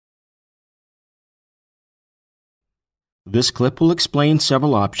This clip will explain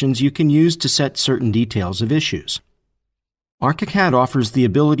several options you can use to set certain details of issues. ArchiCAD offers the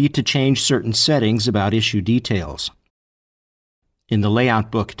ability to change certain settings about issue details. In the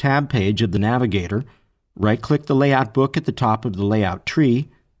Layout Book tab page of the Navigator, right-click the Layout Book at the top of the Layout tree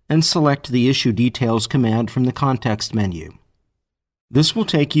and select the Issue Details command from the context menu. This will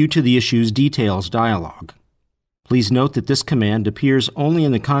take you to the Issues Details dialog. Please note that this command appears only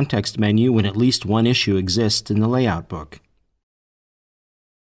in the context menu when at least one issue exists in the Layout Book.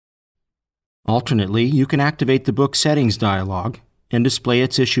 Alternately, you can activate the Book Settings dialog and display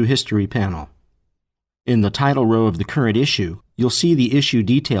its Issue History panel. In the title row of the current issue, you'll see the Issue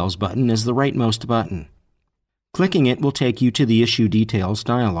Details button as the rightmost button. Clicking it will take you to the Issue Details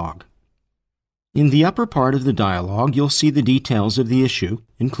dialog. In the upper part of the dialog, you'll see the details of the issue,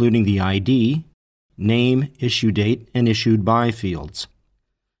 including the ID, name, issue date, and issued by fields.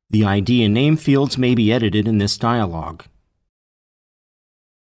 The ID and name fields may be edited in this dialog.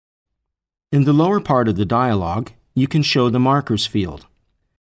 In the lower part of the dialog, you can show the Markers field.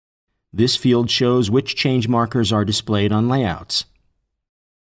 This field shows which change markers are displayed on layouts.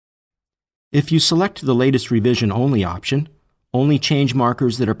 If you select the Latest Revision Only option, only change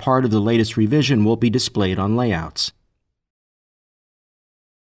markers that are part of the latest revision will be displayed on layouts.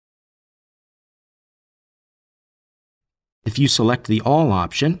 If you select the All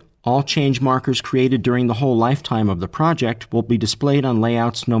option, all change markers created during the whole lifetime of the project will be displayed on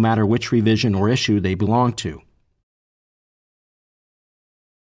layouts no matter which revision or issue they belong to.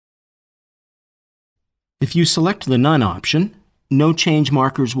 If you select the None option, no change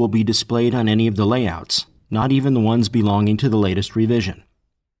markers will be displayed on any of the layouts, not even the ones belonging to the latest revision.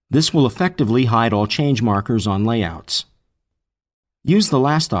 This will effectively hide all change markers on layouts. Use the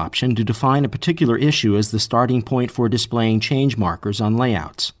last option to define a particular issue as the starting point for displaying change markers on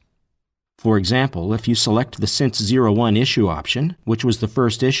layouts. For example, if you select the Since 01 issue option, which was the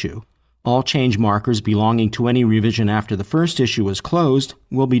first issue, all change markers belonging to any revision after the first issue was closed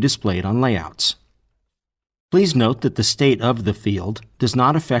will be displayed on layouts. Please note that the state of the field does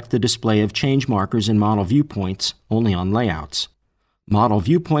not affect the display of change markers in model viewpoints, only on layouts. Model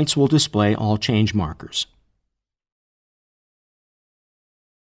viewpoints will display all change markers.